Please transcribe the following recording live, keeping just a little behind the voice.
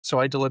So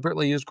I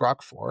deliberately used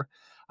Grok 4.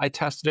 I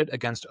tested it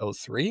against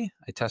O3.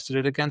 I tested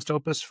it against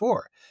Opus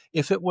 4.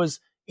 If it was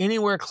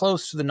anywhere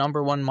close to the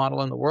 #1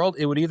 model in the world,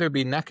 it would either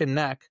be neck and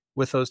neck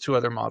with those two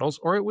other models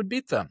or it would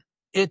beat them.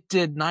 It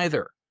did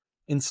neither.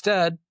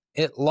 Instead,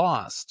 it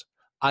lost.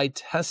 I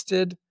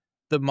tested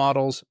the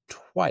models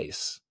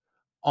twice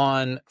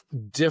on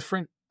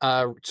different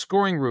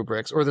scoring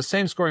rubrics, or the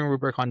same scoring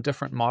rubric on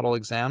different model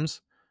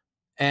exams.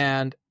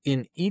 And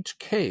in each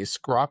case,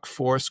 Grok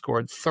 4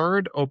 scored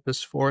third,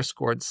 Opus 4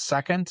 scored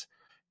second,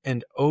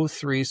 and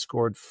O3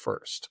 scored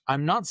first.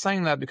 I'm not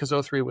saying that because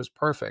O3 was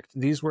perfect.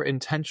 These were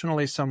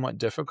intentionally somewhat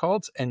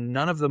difficult, and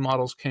none of the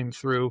models came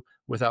through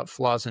without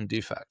flaws and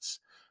defects.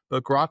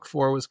 But Grok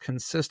 4 was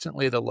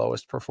consistently the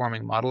lowest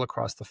performing model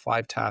across the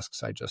 5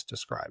 tasks I just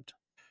described.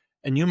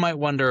 And you might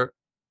wonder,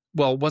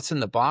 well, what's in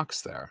the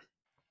box there?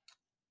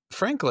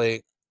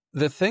 Frankly,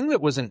 the thing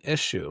that was an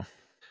issue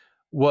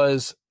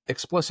was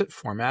explicit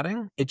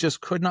formatting. It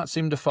just could not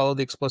seem to follow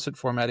the explicit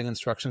formatting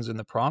instructions in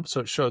the prompt,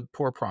 so it showed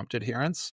poor prompt adherence.